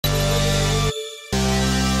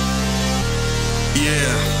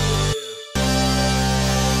Yeah.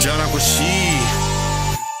 JohnAquaShii.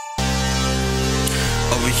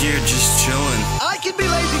 Over here just chillin'. I can be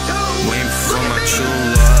lazy too. Waiting for my true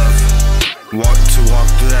love. Walk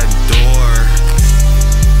through that door.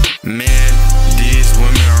 Man, these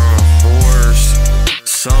women are whores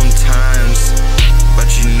sometimes, but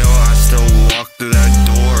you know I still walk through that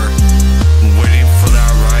door, waiting for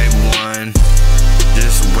that right one.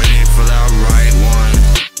 Just waiting for that right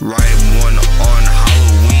one on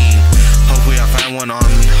Halloween. Hopefully I find one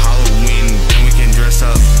on Halloween, then we can dress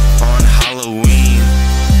up on Halloween.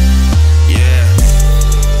 Yeah,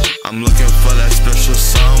 I'm looking for that special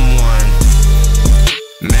someone.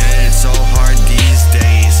 Man, it's so hard these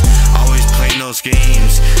days, always playing those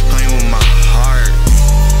games, playing with my heart.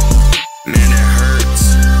 Man, it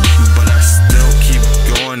hurts, but I still keep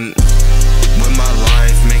going with my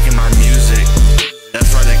life, making my music.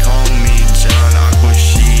 That's why they call me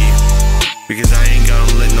JohnAquaShii, because I ain't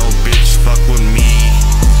gonna let no bitch fuck with me.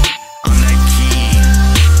 I'm that key,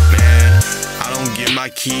 man. I don't give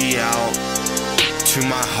my key out to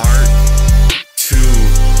my heart, to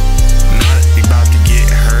not about to get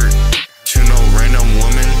hurt, to no random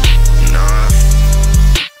woman. Nah,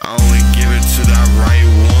 I only give it to that right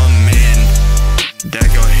woman that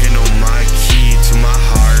gon' handle my key to my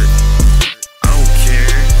heart. I don't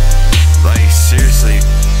care, like seriously,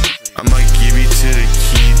 I'ma give you to the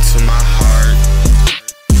key to my heart.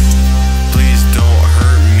 Please don't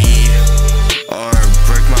hurt me or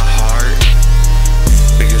break my heart,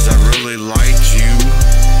 because I really liked you.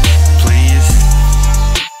 Please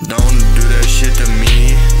don't do that shit to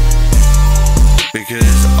me,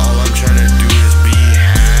 because all I'm trying to do is be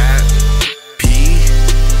happy.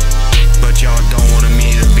 But y'all don't want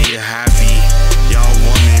me to be happy. Y'all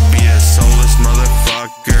want me to be a soulless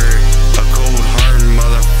motherfucker, a cold-hearted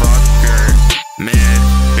motherfucker. Man,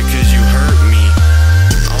 because you hurt me.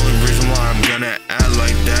 Only reason why I'm gonna act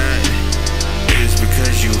like that is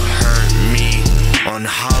because you hurt me on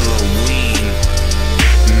Halloween.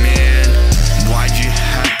 Man, why'd you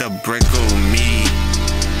have to break a